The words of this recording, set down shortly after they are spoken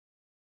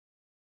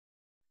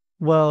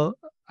Well,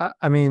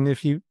 I mean,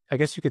 I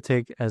guess you could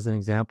take as an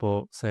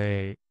example,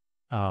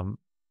 um,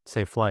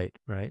 say flight,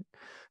 right?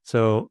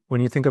 So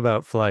when you think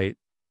about flight,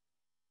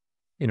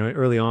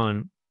 early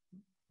on,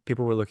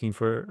 people were looking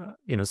for,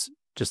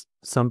 just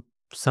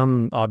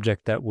some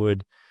object that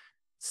would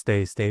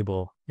stay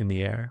stable in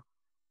the air.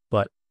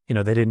 But,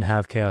 they didn't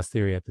have chaos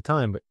theory at the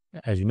time. But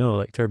as you know,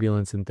 like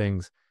turbulence and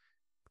things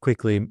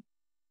quickly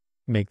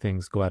make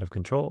things go out of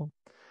control.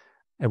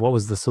 And what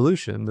was the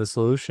solution? The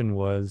solution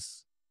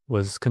was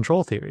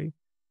control theory.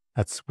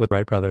 That's what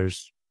Wright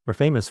brothers were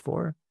famous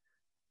for.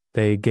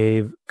 They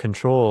gave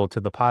control to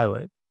the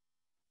pilot.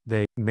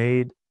 They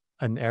made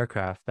an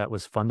aircraft that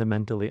was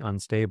fundamentally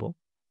unstable.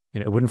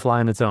 It wouldn't fly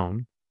on its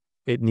own.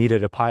 It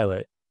needed a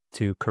pilot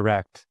to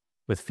correct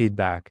with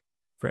feedback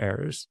for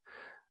errors.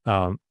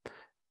 Um,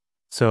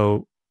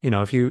 so,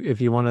 if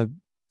we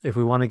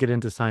want to get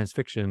into science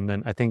fiction,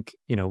 then I think,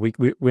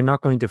 we're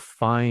not going to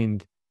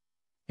find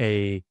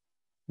a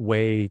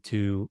way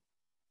to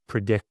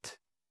predict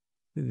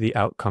the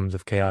outcomes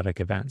of chaotic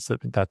events.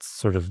 That's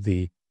sort of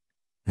the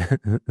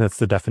that's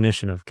the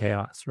definition of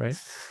chaos, right?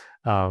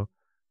 Uh,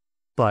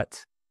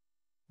 but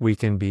we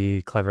can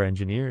be clever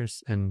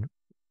engineers, and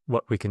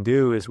what we can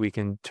do is we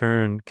can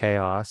turn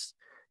chaos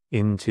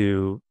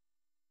into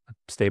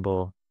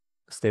stable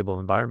stable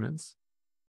environments.